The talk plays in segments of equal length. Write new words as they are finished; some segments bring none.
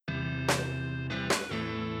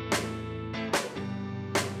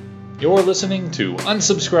You're listening to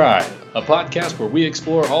Unsubscribe, a podcast where we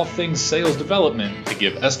explore all things sales development to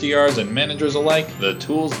give SDRs and managers alike the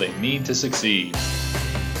tools they need to succeed.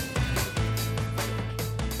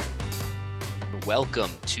 Welcome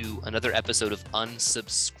to another episode of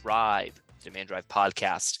Unsubscribe, Demand Drive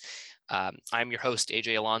podcast. I'm your host,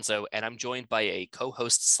 AJ Alonso, and I'm joined by a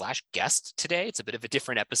co-host slash guest today. It's a bit of a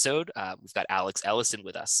different episode. We've got Alex Ellison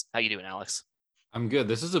with us. How you doing, Alex? I'm good.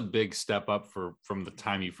 This is a big step up from the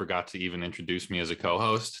time you forgot to even introduce me as a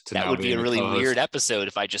co-host to that now would be a really co-host. Weird episode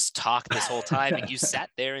if I just talked this whole time and you sat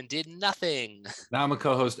there and did nothing. Now I'm a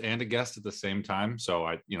co-host and a guest at the same time. So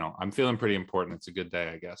I'm feeling pretty important. It's a good day,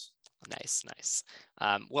 I guess. Nice.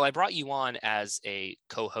 Well, I brought you on as a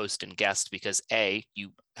co-host and guest because A,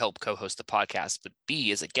 you help co-host the podcast, but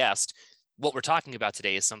B, as a guest, what we're talking about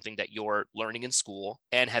today is something that you're learning in school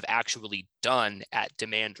and have actually done at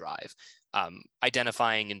Demand Drive,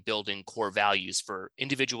 identifying and building core values for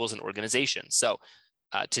individuals and organizations. So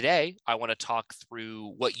today, I want to talk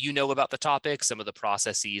through what you know about the topic, some of the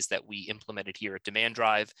processes that we implemented here at Demand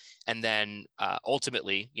Drive, and then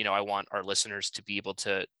ultimately, I want our listeners to be able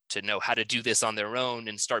to know how to do this on their own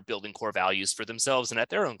and start building core values for themselves and at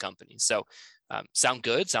their own companies. So sound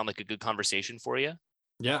good? Sound like a good conversation for you?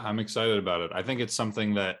 Yeah, I'm excited about it. I think it's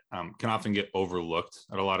something that can often get overlooked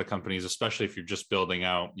at a lot of companies, especially if you're just building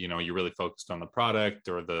out, you're really focused on the product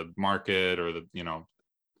or the market or the,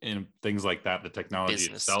 in things like that, the technology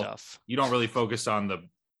business itself. Stuff. You don't really focus on the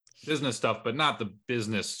business stuff, but not the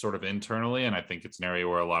business sort of internally. And I think it's an area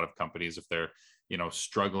where a lot of companies, if they're,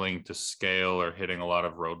 struggling to scale or hitting a lot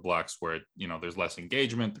of roadblocks where, there's less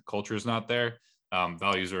engagement, the culture is not there.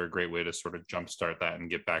 Values are a great way to sort of jumpstart that and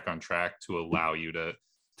get back on track to allow you to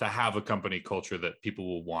have a company culture that people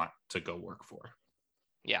will want to go work for.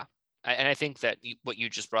 Yeah. And I think that what you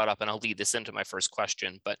just brought up, and I'll lead this into my first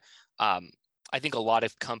question, but I think a lot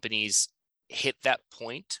of companies hit that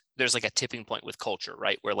point. There's like a tipping point with culture,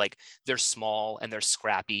 right? Where like they're small and they're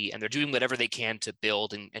scrappy and they're doing whatever they can to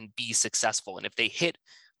build and be successful. And if they hit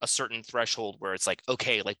a certain threshold where it's like,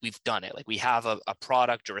 okay, like we've done it, like we have a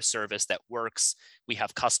product or a service that works, we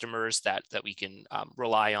have customers that we can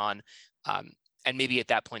rely on. And maybe at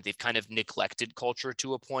that point, they've kind of neglected culture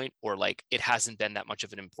to a point, or like it hasn't been that much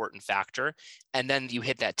of an important factor. And then you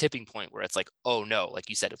hit that tipping point where it's like, oh no, like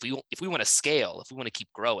you said, if we want to scale, if we want to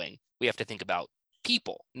keep growing, we have to think about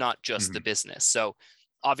people, not just the business. So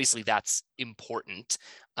obviously that's important.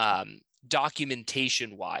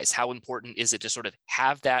 Documentation wise, how important is it to sort of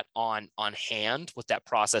have that on hand, what that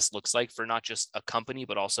process looks like for not just a company,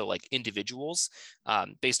 but also like individuals,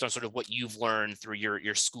 based on sort of what you've learned through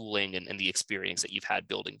your schooling and the experience that you've had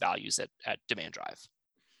building values at Demand Drive?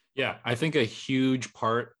 Yeah, I think a huge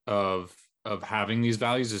part of having these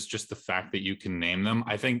values is just the fact that you can name them.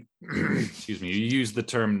 I think, excuse me, you use the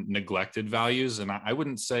term neglected values, and I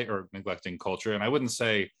wouldn't say, or neglecting culture, and I wouldn't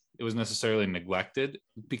say it was necessarily neglected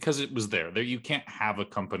because it was there. You can't have a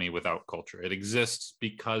company without culture. It exists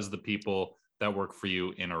because the people that work for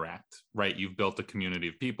you interact, right? You've built a community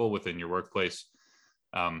of people within your workplace,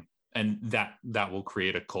 and that will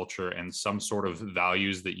create a culture and some sort of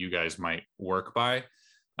values that you guys might work by.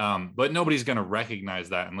 But nobody's going to recognize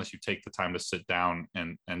that unless you take the time to sit down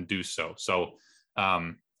and do so. So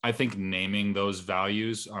I think naming those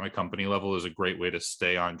values on a company level is a great way to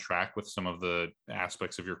stay on track with some of the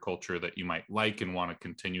aspects of your culture that you might like and want to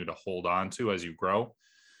continue to hold on to as you grow.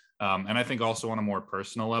 And I think also on a more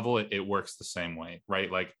personal level, it works the same way,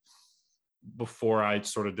 right? Like before I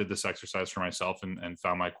sort of did this exercise for myself and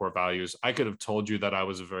found my core values, I could have told you that I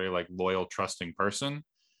was a very like loyal, trusting person.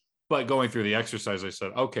 But going through the exercise, I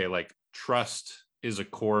said, okay, like trust is a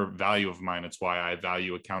core value of mine. It's why I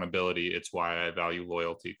value accountability. It's why I value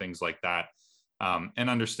loyalty, things like that. And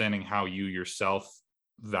understanding how you yourself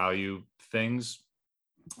value things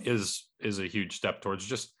is a huge step towards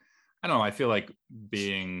just, I don't know, I feel like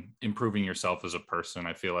improving yourself as a person.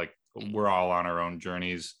 I feel like we're all on our own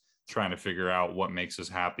journeys trying to figure out what makes us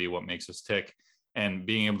happy, what makes us tick. And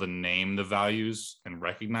being able to name the values and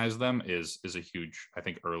recognize them is a huge, I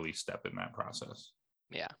think, early step in that process.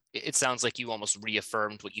 Yeah, it sounds like you almost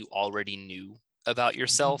reaffirmed what you already knew about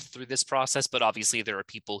yourself through this process, but obviously there are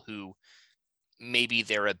people who maybe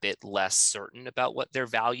they're a bit less certain about what their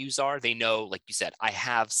values are. They know, like you said, I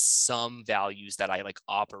have some values that I like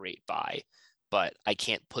operate by, but I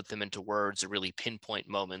can't put them into words or really pinpoint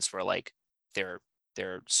moments where like they're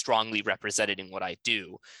strongly represented in what I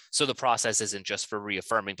do. So the process isn't just for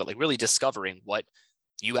reaffirming, but like really discovering what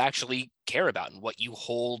you actually care about and what you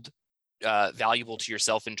hold valuable to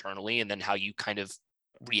yourself internally, and then how you kind of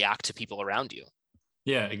react to people around you.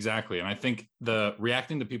 Yeah, exactly. And I think the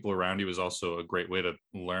reacting to people around you is also a great way to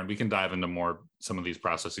learn. We can dive into more some of these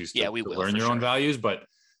processes Yeah, to, we to will learn for your own sure. values, but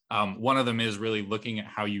one of them is really looking at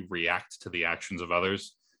how you react to the actions of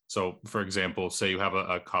others. So, for example, say you have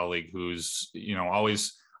a colleague who's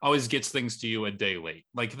always gets things to you a day late.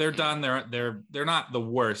 Like they're done, they're not the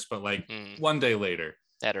worst, but like one day later.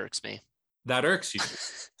 That irks me. That irks you.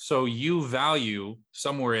 So you value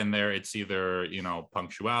somewhere in there, it's either,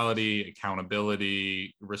 punctuality,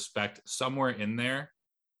 accountability, respect, somewhere in there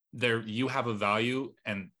you have a value,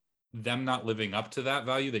 and them not living up to that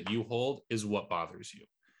value that you hold is what bothers you.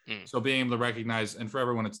 So being able to recognize, and for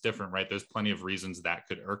everyone it's different, right? There's plenty of reasons that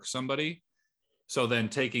could irk somebody. So then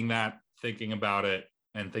taking that, thinking about it,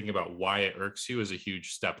 and thinking about why it irks you is a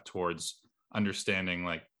huge step towards understanding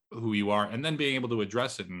like who you are, and then being able to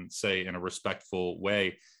address it and say in a respectful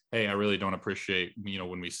way, hey, I really don't appreciate,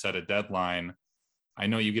 when we set a deadline, I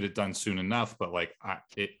know you get it done soon enough, but like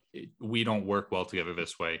we don't work well together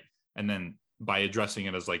this way. And then by addressing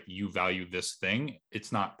it as like, you value this thing,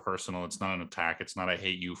 it's not personal, it's not an attack, it's not I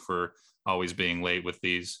hate you for always being late with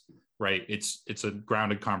these, right? It's a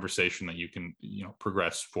grounded conversation that you can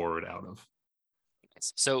progress forward out of.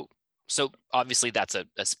 So obviously that's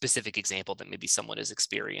a specific example that maybe someone is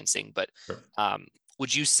experiencing, but Sure.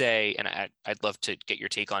 Would you say, and I'd love to get your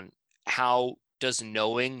take on, how does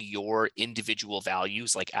knowing your individual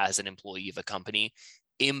values, like as an employee of a company,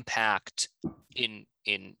 impact in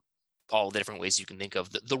all the different ways you can think of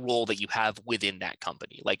the role that you have within that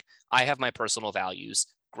company? Like, I have my personal values.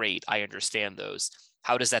 Great. I understand those.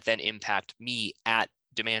 How does that then impact me at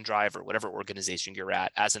Demand Drive or whatever organization you're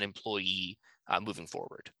at as an employee moving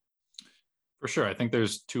forward? For sure. I think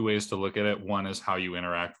there's two ways to look at it. One is how you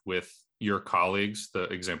interact with your colleagues. The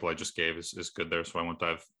example I just gave is good there, so I won't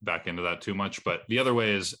dive back into that too much. But the other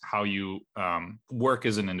way is how you work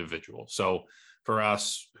as an individual. So for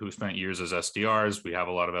us who spent years as SDRs, we have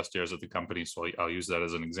a lot of SDRs at the company, so I'll use that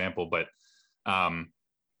as an example. But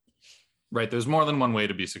right, there's more than one way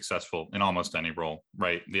to be successful in almost any role,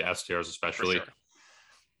 right? The SDRs especially. For sure.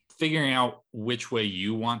 Figuring out which way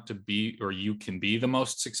you want to be or you can be the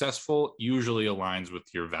most successful usually aligns with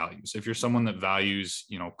your values. If you're someone that values,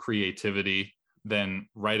 creativity, then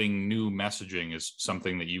writing new messaging is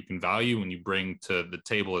something that you can value and you bring to the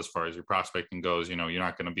table as far as your prospecting goes. You're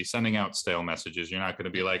not going to be sending out stale messages. You're not going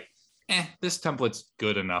to be like, this template's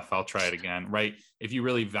good enough, I'll try it again, right? If you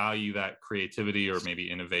really value that creativity or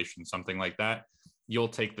maybe innovation, something like that, you'll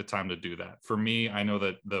take the time to do that. For me, I know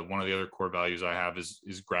that one of the other core values I have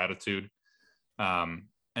is gratitude. And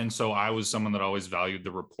so I was someone that always valued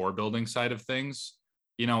the rapport building side of things.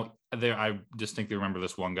 I distinctly remember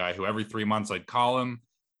this one guy who every 3 months I'd call him.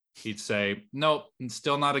 He'd say, nope,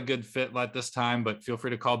 still not a good fit at this time, but feel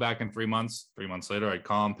free to call back in 3 months. 3 months later, I'd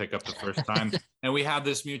call him, pick up the first time. And we had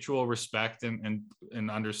this mutual respect and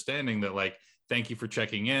understanding that, like, thank you for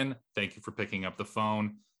checking in. Thank you for picking up the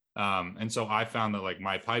phone. And so I found that like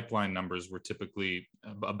my pipeline numbers were typically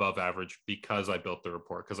above average because I built the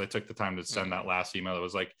rapport, because I took the time to send that last email that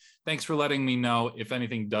was like, thanks for letting me know if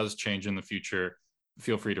anything does change in the future,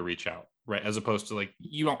 feel free to reach out, right? As opposed to like,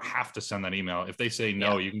 you don't have to send that email. If they say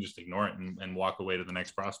no, you can just ignore it and walk away to the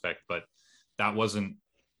next prospect. But that wasn't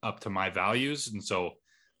up to my values. And so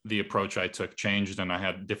the approach I took changed and I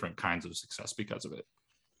had different kinds of success because of it.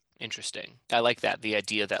 Interesting. I like that. The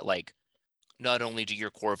idea that like, not only do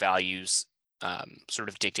your core values sort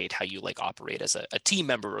of dictate how you like operate as a team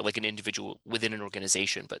member or like an individual within an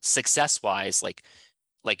organization, but success-wise, like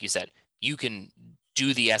you said, you can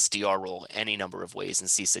do the SDR role any number of ways and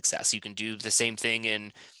see success. You can do the same thing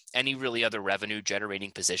in any really other revenue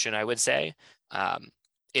generating position, I would say.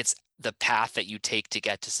 It's the path that you take to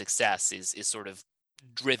get to success is sort of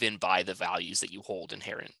driven by the values that you hold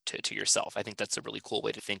inherent to yourself. I think that's a really cool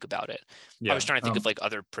way to think about it. I was trying to think of like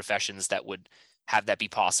other professions that would have that be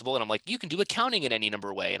possible. And I'm like, you can do accounting in any number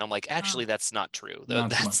of way. And I'm like, actually, that's not true.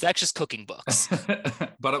 That's just cooking books.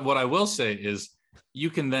 But what I will say is you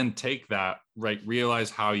can then take that, right, realize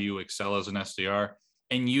how you excel as an SDR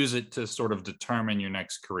and use it to sort of determine your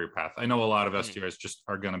next career path. I know a lot of SDRs just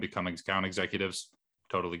are going to become account executives.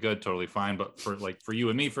 Totally good, totally fine. But for you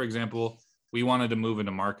and me, for example, we wanted to move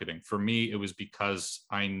into marketing. For me, it was because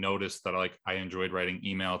I noticed that I enjoyed writing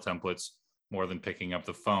email templates more than picking up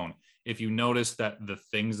the phone. If you notice that the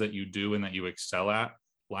things that you do and that you excel at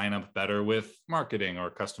line up better with marketing or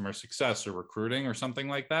customer success or recruiting or something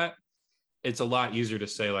like that, it's a lot easier to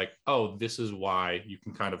say like, oh, this is why. You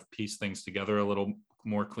can kind of piece things together a little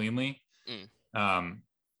more cleanly. And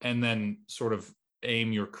then sort of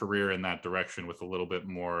aim your career in that direction with a little bit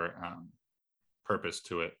more purpose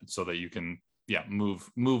to it, so that you can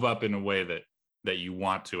move up in a way that that you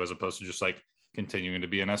want to, as opposed to just like continuing to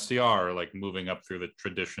be an SDR or like moving up through the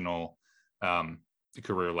traditional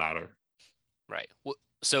career ladder. Right.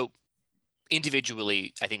 So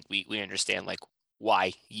individually, I think we understand like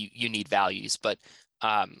why you need values, but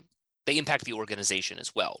they impact the organization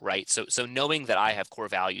as well, right? So knowing that I have core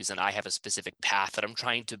values and I have a specific path that I'm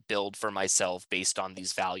trying to build for myself based on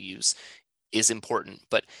these values is important.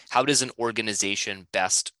 But how does an organization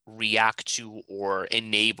best react to or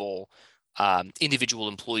enable individual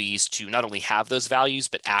employees to not only have those values,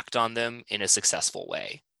 but act on them in a successful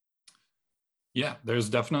way? Yeah, there's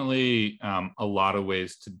definitely a lot of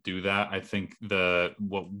ways to do that. I think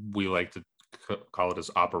what we like to call it is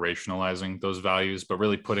operationalizing those values, but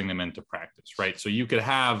really putting them into practice, right? So you could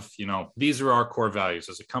have, these are our core values.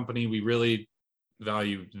 As a company, we really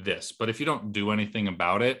value this, but if you don't do anything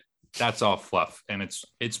about it, that's all fluff, and it's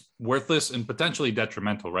worthless and potentially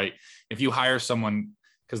detrimental, right? If you hire someone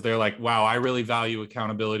because they're like, wow, I really value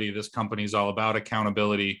accountability, this company's all about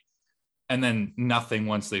accountability, and then nothing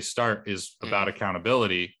once they start is about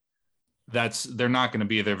accountability, they're not going to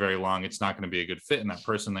be there very long. It's not going to be a good fit. And that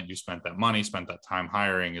person that you spent that money, spent that time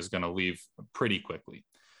hiring is going to leave pretty quickly.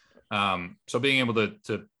 So being able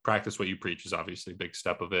to practice what you preach is obviously a big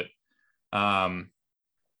step of it.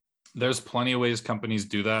 There's plenty of ways companies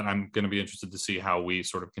do that. I'm going to be interested to see how we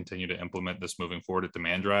sort of continue to implement this moving forward at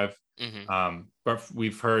Demand Drive. But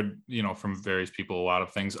we've heard, from various people, a lot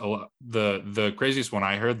of things. The craziest one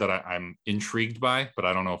I heard that I'm intrigued by, but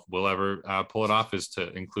I don't know if we'll ever pull it off, is to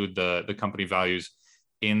include the company values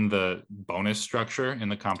in the bonus structure in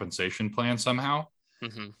the compensation plan somehow.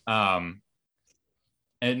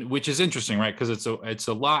 And which is interesting, right? Because it's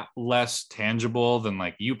a lot less tangible than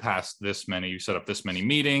like you set up this many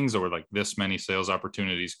meetings, or like this many sales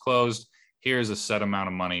opportunities closed. Here's a set amount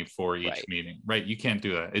of money for each meeting, right? You can't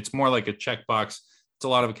do that. It's more like a checkbox. It's a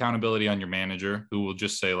lot of accountability on your manager, who will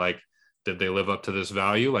just say like, did they live up to this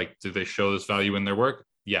value? Like, do they show this value in their work?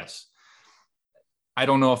 Yes. I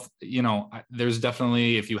don't know if, there's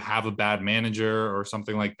definitely, if you have a bad manager or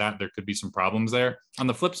something like that, there could be some problems there. On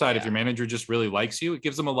the flip side, if your manager just really likes you, it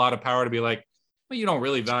gives them a lot of power to be like, well, you don't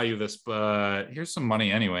really value this, but here's some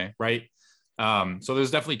money anyway, right? So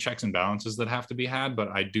there's definitely checks and balances that have to be had, but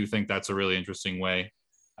I do think that's a really interesting way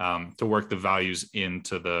to work the values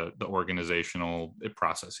into the organizational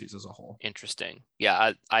processes as a whole. Interesting.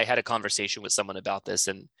 Yeah, I had a conversation with someone about this,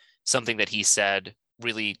 and something that he said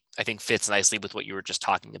really, I think, fits nicely with what you were just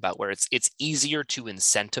talking about, where it's easier to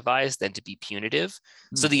incentivize than to be punitive.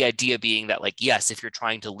 So the idea being that, like, yes, if you're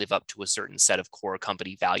trying to live up to a certain set of core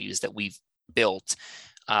company values that we've built,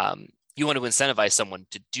 you want to incentivize someone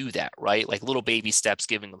to do that, right? Like little baby steps,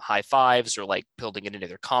 giving them high fives, or like building it into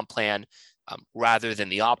their comp plan, rather than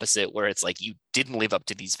the opposite, where it's like, you didn't live up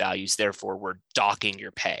to these values, therefore we're docking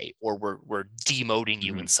your pay, or we're demoting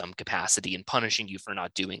you in some capacity and punishing you for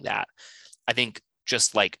not doing that. I think,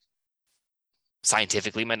 just like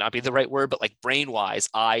scientifically might not be the right word, but like brain wise,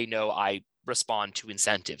 I know I respond to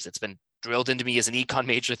incentives. It's been drilled into me as an econ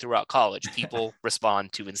major throughout college. People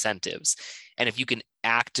respond to incentives. And if you can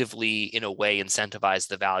actively, in a way, incentivize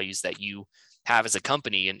the values that you have as a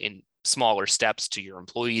company in smaller steps to your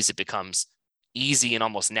employees, it becomes easy and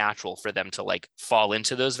almost natural for them to like fall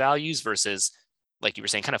into those values, versus, like you were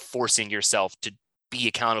saying, kind of forcing yourself to be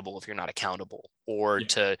accountable if you're not accountable, or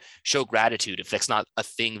to show gratitude if that's not a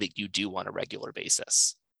thing that you do on a regular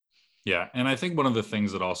basis. Yeah. And I think one of the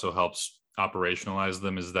things that also helps operationalize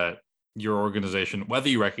them is that your organization, whether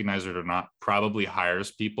you recognize it or not, probably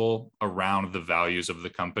hires people around the values of the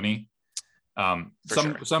company.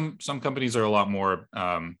 Some companies are a lot more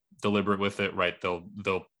deliberate with it, right?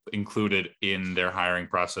 They'll include it in their hiring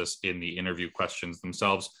process, in the interview questions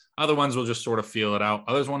themselves. Other ones will just sort of feel it out.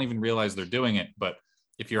 Others won't even realize they're doing it. But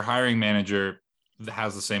if your hiring manager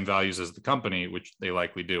has the same values as the company, which they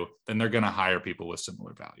likely do, then they're going to hire people with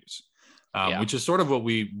similar values, which is sort of what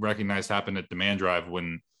we recognized happened at Demand Drive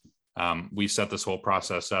when we set this whole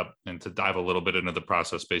process up. And to dive a little bit into the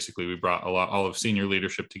process, basically, we brought all of senior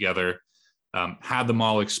leadership together, had them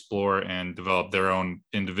all explore and develop their own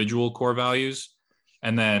individual core values.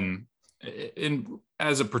 And then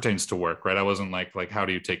as it pertains to work, right? I wasn't like, how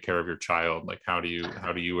do you take care of your child? Like, how do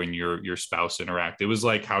you and your spouse interact? It was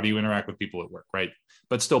like, how do you interact with people at work, right?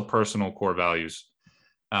 But still personal core values.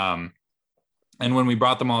 And when we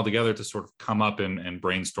brought them all together to sort of come up and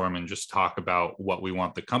brainstorm and just talk about what we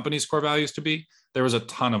want the company's core values to be, there was a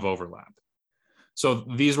ton of overlap. So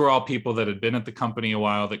these were all people that had been at the company a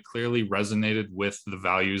while, that clearly resonated with the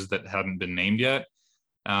values that hadn't been named yet.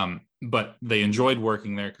 But they enjoyed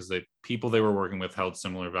working there because the people they were working with held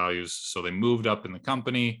similar values. So they moved up in the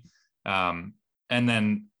company. and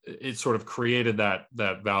then it sort of created that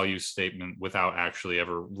value statement without actually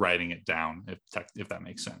ever writing it down, if that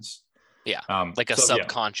makes sense. Yeah. Like a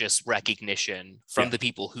subconscious recognition from the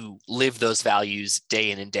people who live those values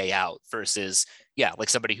day in and day out versus, like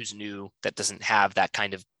somebody who's new that doesn't have that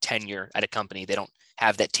kind of tenure at a company. They don't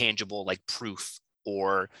have that tangible like proof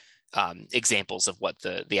or examples of what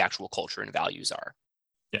the actual culture and values are.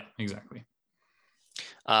 Yeah, exactly.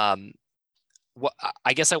 What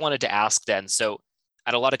I guess I wanted to ask then, so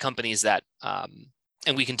at a lot of companies that,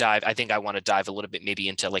 and we can dive, I think I want to dive a little bit maybe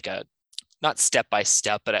into like a, not step by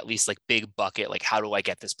step, but at least like big bucket, like how do I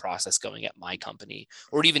get this process going at my company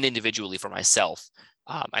or even individually for myself?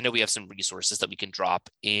 I know we have some resources that we can drop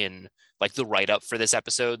in like the write-up for this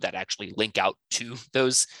episode that actually link out to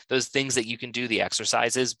those things that you can do, the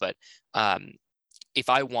exercises. But if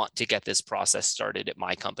I want to get this process started at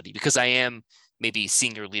my company, because I am maybe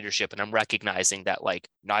senior leadership and I'm recognizing that like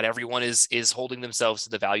not everyone is holding themselves to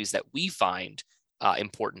the values that we find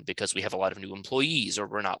important because we have a lot of new employees or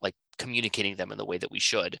we're not like communicating them in the way that we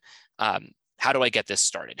should. How do I get this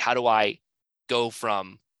started? How do I go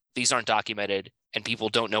from these aren't documented and people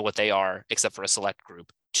don't know what they are except for a select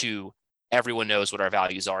group to everyone knows what our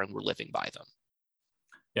values are and we're living by them?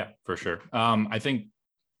 Yeah, for sure. I think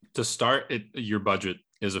to start, your budget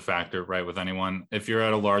is a factor, right? With anyone, if you're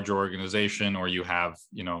at a larger organization or you have,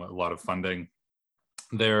 a lot of funding,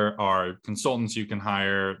 there are consultants you can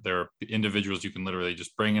hire. There are individuals you can literally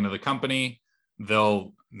just bring into the company.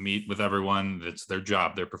 They'll meet with everyone. It's their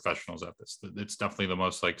job. They're professionals at this. It's definitely the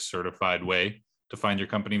most like certified way to find your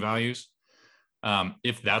company values.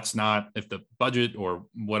 If the budget or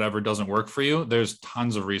whatever doesn't work for you, there's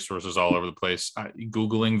tons of resources all over the place.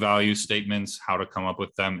 Googling value statements, how to come up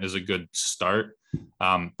with them is a good start.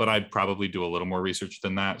 But I'd probably do a little more research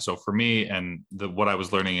than that. So for me, and what I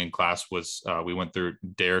was learning in class was we went through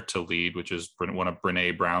Dare to Lead, which is one of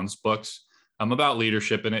Brene Brown's books about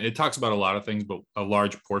leadership. And it talks about a lot of things, but a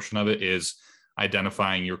large portion of it is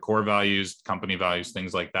identifying your core values, company values,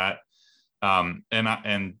 things like that.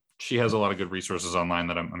 And she has a lot of good resources online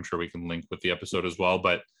that I'm sure we can link with the episode as well.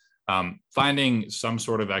 But finding some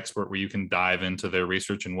sort of expert where you can dive into their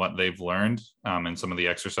research and what they've learned and some of the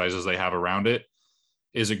exercises they have around it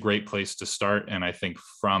is a great place to start. And I think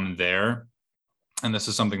from there, and this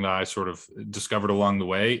is something that I sort of discovered along the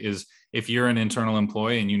way, is if you're an internal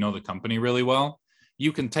employee and you know the company really well,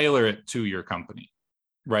 you can tailor it to your company.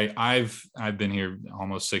 Right. I've been here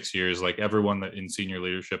almost 6 years. Like everyone that in senior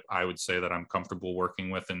leadership, I would say that I'm comfortable working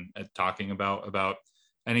with and talking about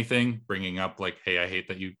anything, bringing up like, hey, I hate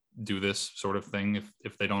that you do this sort of thing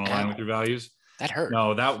if they don't align with your values. That hurt.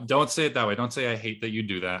 No, don't say it that way. Don't say I hate that you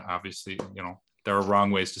do that. Obviously, there are wrong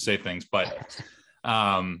ways to say things, but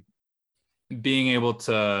being able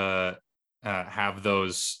to have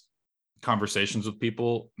those conversations with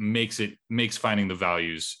people makes finding the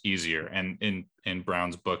values easier. And in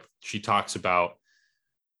Brown's book, she talks about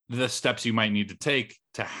the steps you might need to take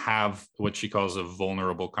to have what she calls a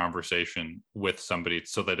vulnerable conversation with somebody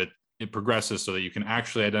so that it progresses, so that you can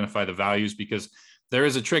actually identify the values. Because there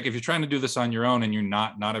is a trick. If you're trying to do this on your own and you're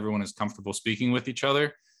not everyone is comfortable speaking with each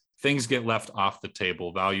other, things get left off the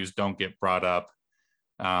table. Values don't get brought up.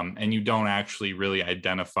 And you don't actually really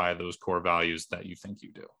identify those core values that you think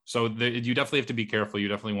you do. So you definitely have to be careful. You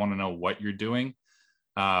definitely want to know what you're doing.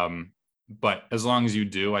 But as long as you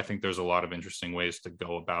do, I think there's a lot of interesting ways to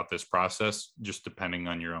go about this process, just depending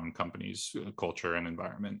on your own company's culture and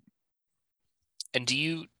environment. And do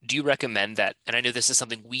you recommend that? And I know this is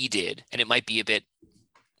something we did, and it might be a bit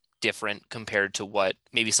different compared to what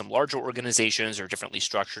maybe some larger organizations or differently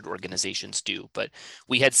structured organizations do. But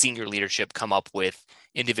we had senior leadership come up with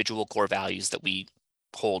individual core values that we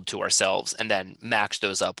hold to ourselves and then match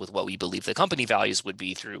those up with what we believe the company values would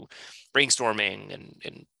be through brainstorming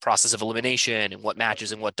and process of elimination and what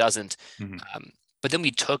matches and what doesn't. Mm-hmm. But then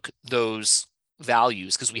we took those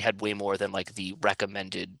values, because we had way more than like the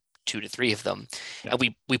recommended 2 to 3 of them. Yeah.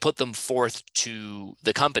 And we put them forth to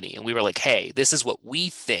the company and we were like, hey, this is what we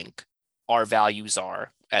think our values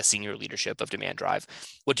are as senior leadership of Demand Drive.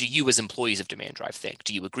 What do you as employees of Demand Drive think?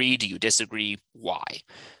 Do you agree? Do you disagree? Why?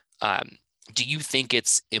 Do you think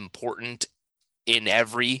it's important in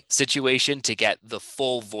every situation to get the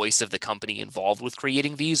full voice of the company involved with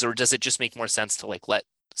creating these? Or does it just make more sense to like let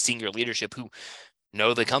senior leadership who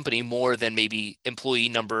know the company more than maybe employee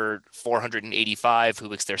number 485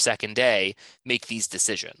 who it's their second day make these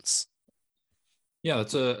decisions? Yeah,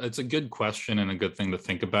 it's a good question and a good thing to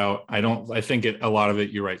think about. I think a lot of it,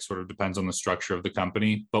 you're right, sort of depends on the structure of the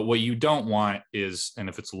company. But what you don't want is, and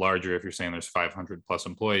if it's larger, if you're saying there's 500 plus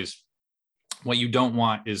employees, what you don't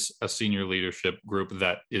want is a senior leadership group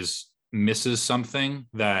that is misses something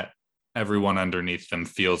that everyone underneath them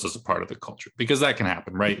feels as a part of the culture, because that can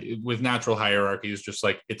happen, right? With natural hierarchies, just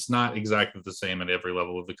like it's not exactly the same at every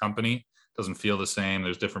level of the company. It doesn't feel the same.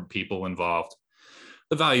 There's different people involved.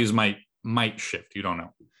 The values might shift. You don't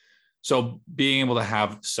know. So being able to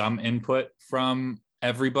have some input from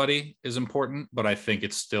everybody is important, but I think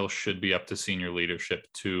it still should be up to senior leadership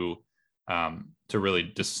to really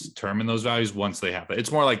determine those values once they have it.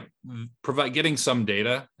 It's more like getting some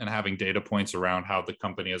data and having data points around how the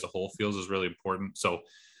company as a whole feels is really important. So,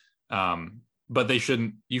 but you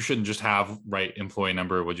shouldn't just have, right, employee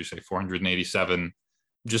number, what'd you say, 487,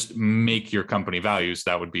 just make your company values.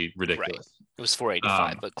 That would be ridiculous. Right. It was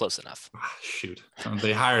 485, but close enough. Shoot.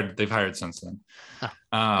 They've hired since then.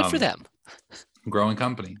 Good for them. Growing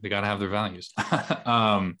company. They got to have their values.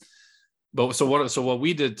 But so what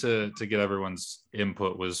we did to get everyone's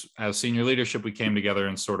input was, as senior leadership, we came together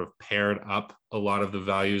and sort of paired up a lot of the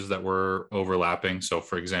values that were overlapping. So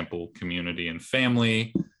for example, community and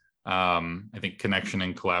family, I think connection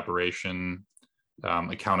and collaboration,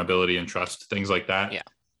 accountability and trust, things like that. Yeah.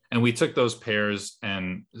 And we took those pairs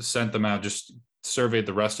and sent them out, just surveyed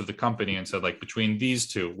the rest of the company and said, like, between these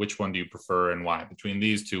two, which one do you prefer and why? Between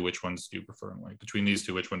these two, which ones do you prefer and why? Between these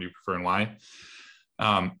two, which one do you prefer and why?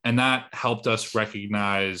 And that helped us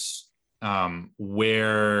recognize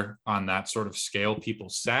where on that sort of scale people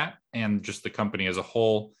sat, and just the company as a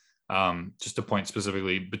whole. Just to point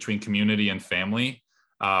specifically between community and family,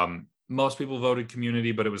 most people voted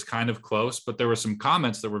community, but it was kind of close. But there were some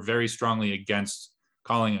comments that were very strongly against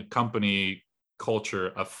calling a company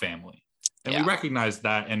culture a family. And we recognized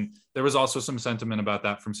that. And there was also some sentiment about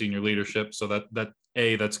that from senior leadership. So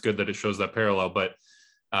that's good that it shows that parallel. But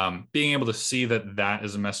being able to see that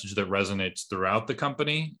is a message that resonates throughout the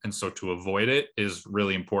company, and so to avoid it is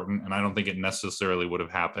really important. And I don't think it necessarily would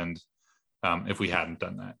have happened if we hadn't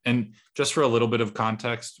done that. And just for a little bit of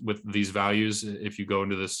context with these values, if you go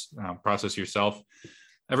into this process yourself,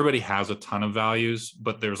 everybody has a ton of values,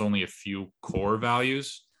 but there's only a few core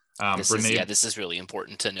values. This is really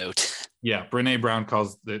important to note. Yeah, Brene Brown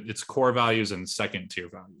calls it's core values and second tier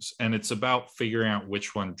values. And it's about figuring out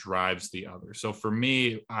which one drives the other. So for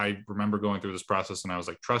me, I remember going through this process and I was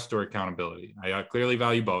like, trust or accountability. I clearly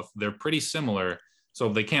value both. They're pretty similar, so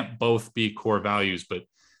they can't both be core values, but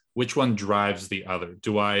which one drives the other?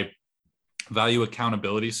 Do I value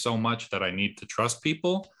accountability so much that I need to trust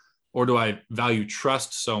people? Or do I value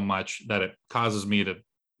trust so much that it causes me to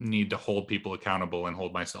need to hold people accountable and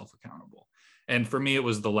hold myself accountable? And for me, it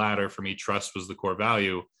was the latter. For me, trust was the core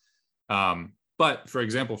value. But for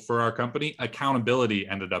example, for our company, accountability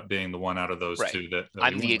ended up being the one out of those two that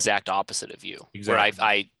I'm the exact opposite of you. Exactly.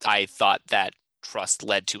 Where I thought that trust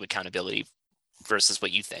led to accountability versus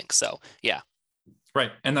what you think. So yeah.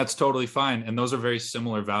 Right. And that's totally fine. And those are very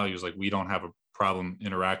similar values. Like, we don't have a problem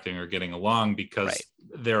interacting or getting along because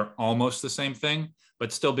they're almost the same thing,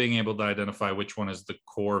 but still being able to identify which one is the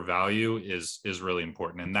core value is really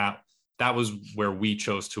important. And that was where we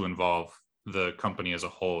chose to involve the company as a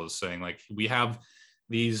whole, is saying, like, we have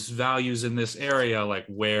these values in this area, like,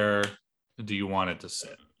 where do you want it to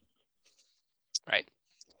sit? Right.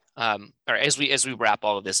 All right. As we wrap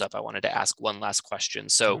all of this up, I wanted to ask one last question.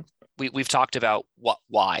 So we've talked about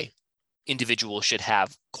why individuals should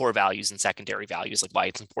have core values and secondary values, like why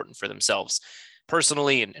it's important for themselves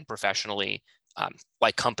personally and professionally,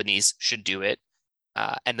 why companies should do it,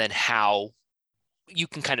 and then how you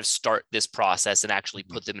can kind of start this process and actually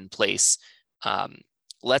put them in place.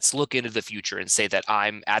 Let's look into the future and say that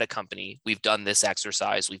I'm at a company, we've done this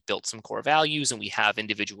exercise, we've built some core values, and we have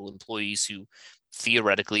individual employees who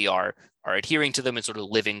theoretically are adhering to them and sort of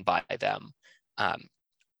living by them.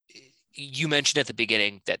 You mentioned at the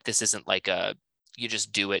beginning that this isn't like you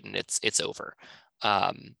just do it and it's over.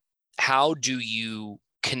 How do you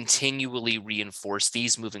continually reinforce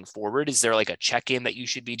these moving forward? Is there like a check-in that you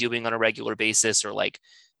should be doing on a regular basis, or like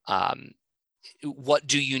what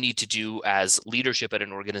do you need to do as leadership at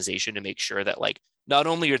an organization to make sure that, like, not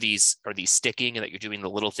only are these sticking and that you're doing the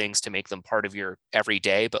little things to make them part of your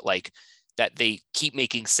everyday, but like that they keep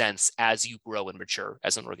making sense as you grow and mature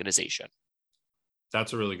as an organization?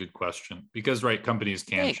 That's a really good question, because companies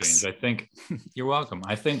can change. I think you're welcome.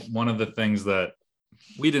 I think one of the things that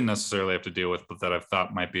we didn't necessarily have to deal with, but that I've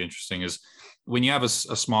thought might be interesting, is when you have a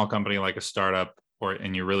small company like a startup,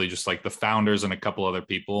 and you're really just like the founders and a couple other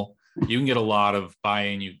people, you can get a lot of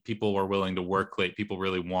buy-in. People are willing to work late. People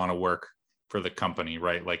really want to work for the company,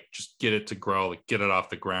 right? Like, just get it to grow, like, get it off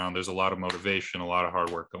the ground. There's a lot of motivation, a lot of hard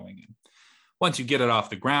work going in. Once you get it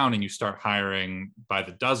off the ground and you start hiring by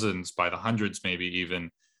the dozens, by the hundreds, maybe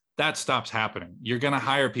even, that stops happening. You're going to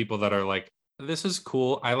hire people that are like this is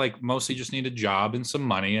cool. I like mostly just need a job and some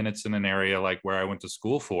money, and it's in an area like where I went to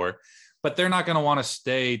school for. But they're not going to want to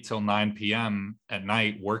stay till 9 p.m. at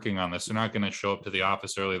night working on this. They're not going to show up to the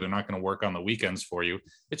office early. They're not going to work on the weekends for you.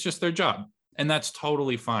 It's just their job. And that's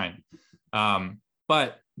totally fine.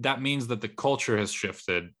 But that means that the culture has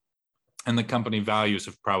shifted and the company values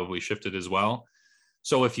have probably shifted as well.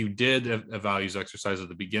 So if you did a values exercise at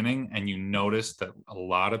the beginning and you noticed that a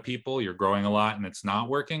lot of people, you're growing a lot and it's not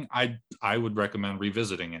working, I would recommend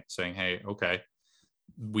revisiting it, saying, hey, okay,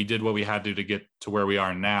 we did what we had to get to where we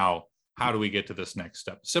are now. How do we get to this next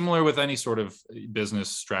step? Similar with any sort of business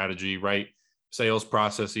strategy, right? Sales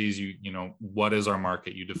processes, you know, what is our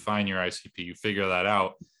market? You define your ICP, you figure that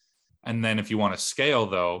out. And then if you want to scale,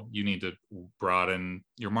 though, you need to broaden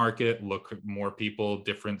your market, look at more people,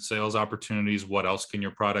 different sales opportunities. What else can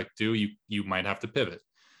your product do? You might have to pivot.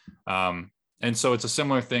 And so it's a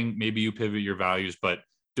similar thing. Maybe you pivot your values, but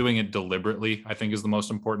doing it deliberately, I think, is the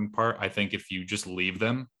most important part. I think if you just leave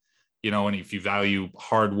them, you know, and if you value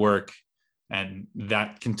hard work and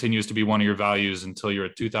that continues to be one of your values until you're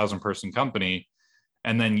a 2,000 person company,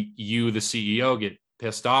 and then you, the CEO, get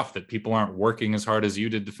pissed off that people aren't working as hard as you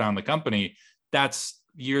did to found the company,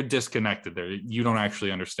 you're disconnected there. You don't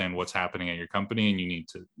actually understand what's happening at your company, and you need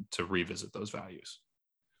to revisit those values.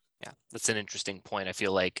 Yeah, that's an interesting point. I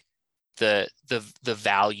feel like the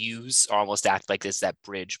values almost act like this, that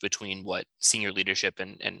bridge between what senior leadership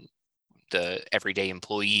and the everyday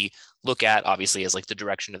employee look at, obviously, as like the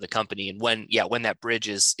direction of the company. And when that bridge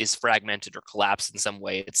is fragmented or collapsed in some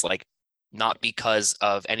way, it's like not because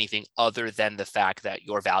of anything other than the fact that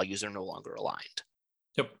your values are no longer aligned.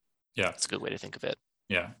 Yep. Yeah. That's a good way to think of it.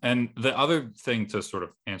 Yeah. And the other thing, to sort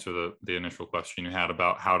of answer the initial question you had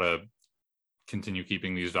about how to continue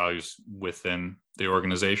keeping these values within the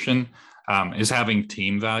organization, is having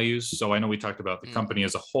team values. So I know we talked about the company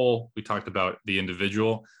as a whole. We talked about the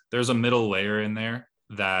individual. There's a middle layer in there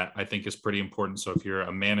that I think is pretty important. So if you're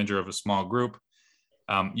a manager of a small group,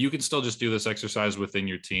 you can still just do this exercise within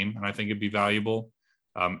your team. And I think it'd be valuable,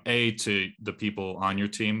 to the people on your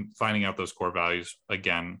team, finding out those core values.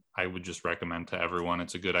 Again, I would just recommend to everyone,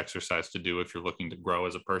 it's a good exercise to do if you're looking to grow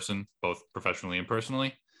as a person, both professionally and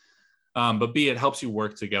personally. But B, it helps you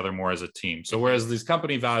work together more as a team. So whereas these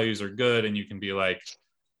company values are good and you can be like,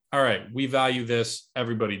 all right, we value this,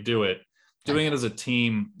 everybody do it. Doing it as a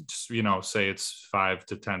team, just, you know, say it's 5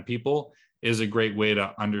 to 10 people, is a great way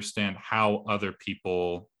to understand how other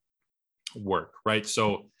people work, right?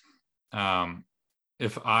 So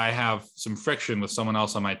if I have some friction with someone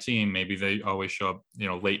else on my team, maybe they always show up, you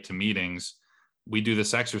know, late to meetings. We do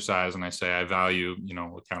this exercise and I say, I value, you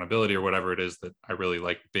know, accountability or whatever it is, that I really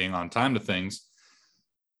like being on time to things.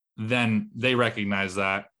 Then they recognize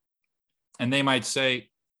that and they might say,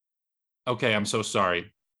 okay, I'm so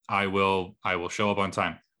sorry. I will show up on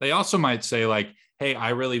time. They also might say like, hey, I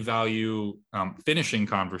really value finishing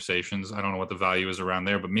conversations. I don't know what the value is around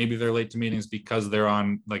there, but maybe they're late to meetings because they're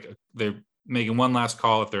making one last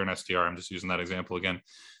call. If they're an SDR, I'm just using that example again.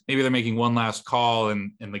 Maybe they're making one last call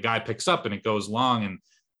and the guy picks up and it goes long, and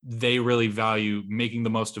they really value making the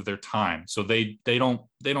most of their time. So they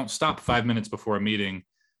don't stop 5 minutes before a meeting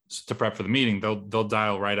to prep for the meeting. They'll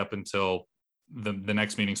dial right up until the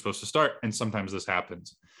next meeting's supposed to start. And sometimes this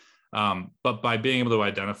happens. But by being able to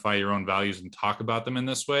identify your own values and talk about them in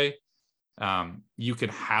this way, you can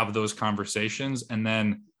have those conversations. And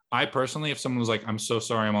then I personally, if someone was like, I'm so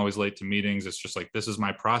sorry, I'm always late to meetings, it's just like, this is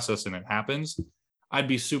my process and it happens, I'd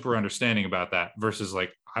be super understanding about that versus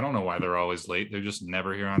like, I don't know why they're always late. They're just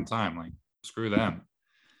never here on time. Like, screw them.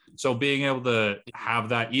 So being able to have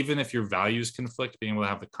that, even if your values conflict, being able to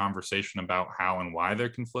have the conversation about how and why they're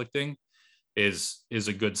conflicting is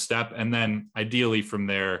a good step. And then ideally from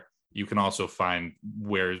there, you can also find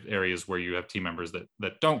areas where you have team members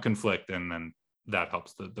that don't conflict. And then that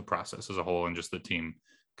helps the process as a whole and just the team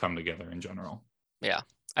come together in general. Yeah.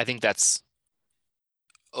 I think that's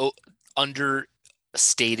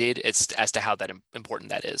understated as to how that important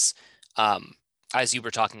that is. As you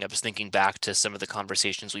were talking, I was thinking back to some of the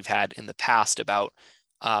conversations we've had in the past about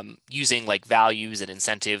using like values and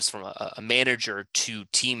incentives from a manager to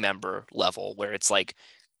team member level, where it's like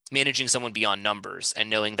managing someone beyond numbers and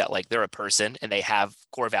knowing that like they're a person and they have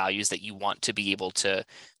core values that you want to be able to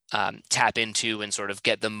tap into and sort of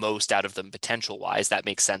get the most out of them potential wise. That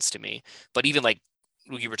makes sense to me. But even like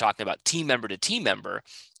you were talking about team member to team member,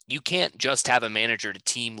 you can't just have a manager to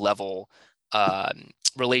team level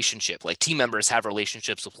relationship. Like team members have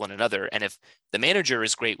relationships with one another. And if the manager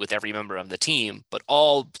is great with every member on the team, but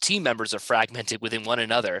all team members are fragmented within one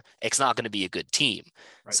another, it's not going to be a good team.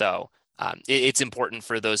 Right. So it's important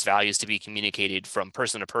for those values to be communicated from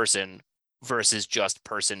person to person versus just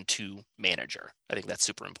person to manager. I think that's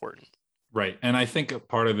super important. Right. And I think a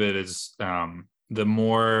part of it is the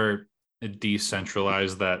more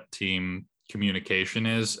decentralized that team communication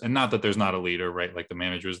is, and not that there's not a leader, right? Like the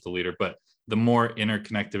manager is the leader, but the more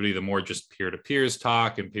interconnectivity, the more just peer-to-peers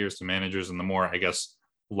talk and peers to managers, and the more, I guess,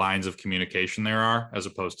 lines of communication there are, as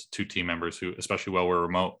opposed to two team members who, especially while we're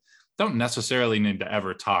remote, don't necessarily need to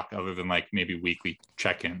ever talk other than like maybe weekly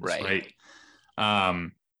check-ins, right?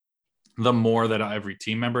 The more that every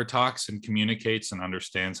team member talks and communicates and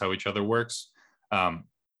understands how each other works,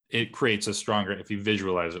 it creates a stronger, if you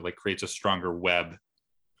visualize it, like creates a stronger web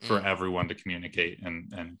for everyone to communicate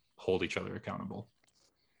and hold each other accountable.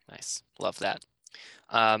 Nice. Love that.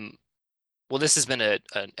 Well, this has been an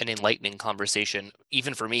enlightening conversation,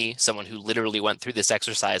 even for me, someone who literally went through this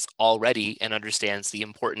exercise already and understands the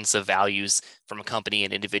importance of values from a company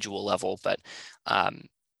and individual level. But I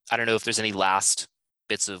don't know if there's any last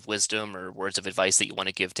bits of wisdom or words of advice that you want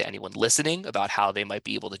to give to anyone listening about how they might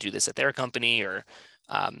be able to do this at their company, or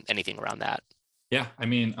anything around that. Yeah, I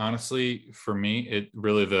mean, honestly, for me, it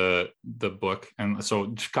really the book, and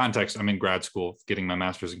so context, I'm in grad school getting my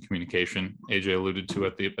master's in communication. AJ alluded to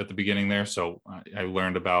at the beginning there. So I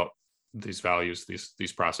learned about these values,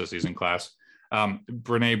 these processes in class.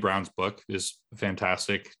 Brene Brown's book is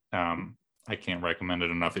fantastic. I can't recommend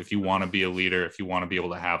it enough. If you want to be a leader, if you want to be able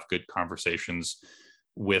to have good conversations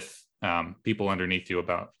with people underneath you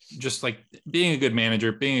about just like being a good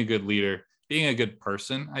manager, being a good leader, being a good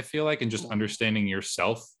person, I feel like, and just understanding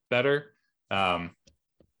yourself better. The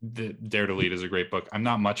Dare to Lead is a great book. I'm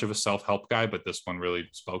not much of a self-help guy, but this one really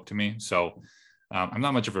spoke to me. So I'm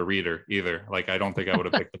not much of a reader either. Like, I don't think I would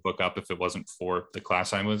have picked the book up if it wasn't for the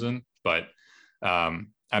class I was in, but I'm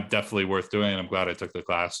definitely worth doing. And I'm glad I took the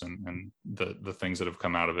class, and the things that have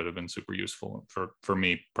come out of it have been super useful for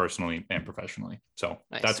me personally and professionally. So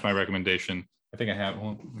nice. That's my recommendation. I think I have.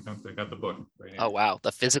 Well, I got the book right here. Oh wow,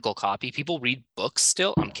 the physical copy. People read books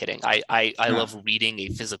still? I'm kidding. I love reading a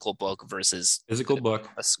physical book versus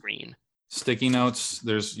a screen. Sticky notes.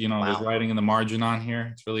 There's there's writing in the margin on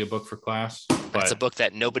here. It's really a book for class. But it's a book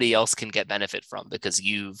that nobody else can get benefit from because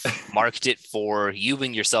you've marked it for you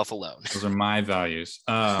and yourself alone. Those are my values.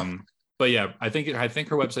 But yeah, I think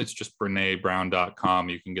her website's just brenebrown.com.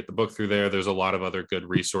 You can get the book through there. There's a lot of other good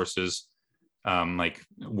resources. Like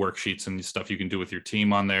worksheets and stuff you can do with your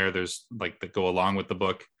team on there. There's like that go along with the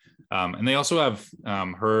book. And they also have,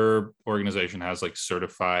 her organization has like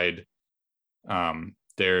certified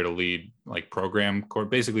Dare to Lead like program,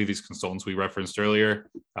 basically these consultants we referenced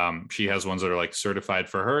earlier. She has ones that are like certified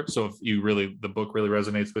for her. So if the book really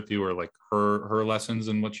resonates with you, or like her lessons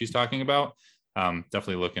and what she's talking about,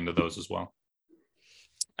 definitely look into those as well.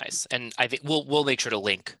 Nice. And I think we'll make sure to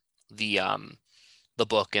link the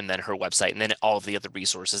book and then her website and then all of the other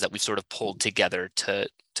resources that we've sort of pulled together to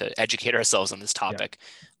educate ourselves on this topic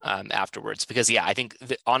afterwards. Because I think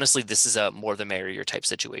honestly, this is a more the merrier type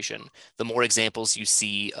situation. The more examples you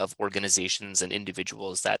see of organizations and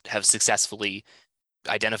individuals that have successfully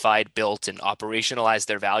identified, built, and operationalized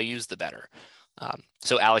their values, the better.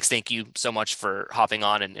 So Alex, thank you so much for hopping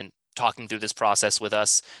on and talking through this process with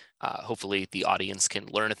us. Hopefully the audience can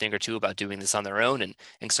learn a thing or two about doing this on their own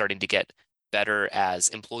and starting to get better as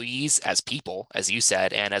employees, as people, as you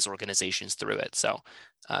said, and as organizations through it. So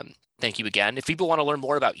thank you again. If people want to learn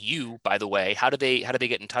more about you, by the way, how do they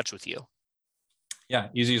get in touch with you? Yeah,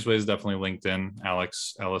 easiest way is definitely LinkedIn.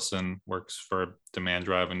 Alex Ellison works for Demand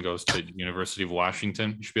Drive and goes to University of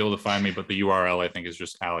Washington. You should be able to find me, but the URL I think is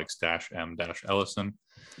just Alex-M-Ellison.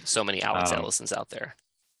 So many Alex Ellisons out there.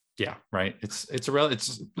 Yeah, right. It's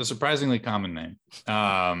a surprisingly common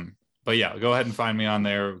name. But yeah, go ahead and find me on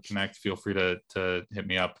there, connect, feel free to hit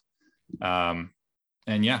me up.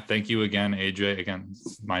 And yeah, thank you again, AJ. Again,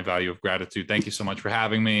 my value of gratitude. Thank you so much for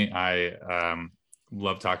having me. I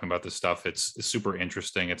love talking about this stuff. It's super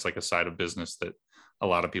interesting. It's like a side of business that a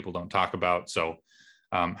lot of people don't talk about. So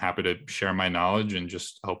I'm happy to share my knowledge, and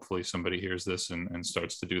just hopefully somebody hears this and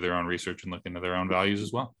starts to do their own research and look into their own values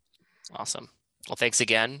as well. Awesome. Well, thanks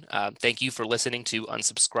again. Thank you for listening to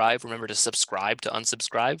Unsubscribe. Remember to subscribe to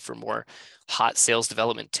Unsubscribe for more hot sales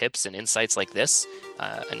development tips and insights like this.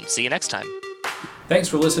 And see you next time. Thanks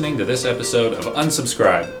for listening to this episode of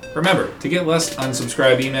Unsubscribe. Remember, to get less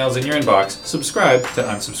unsubscribe emails in your inbox, subscribe to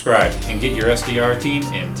Unsubscribe and get your SDR team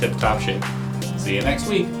in tip-top shape. See you next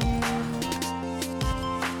week.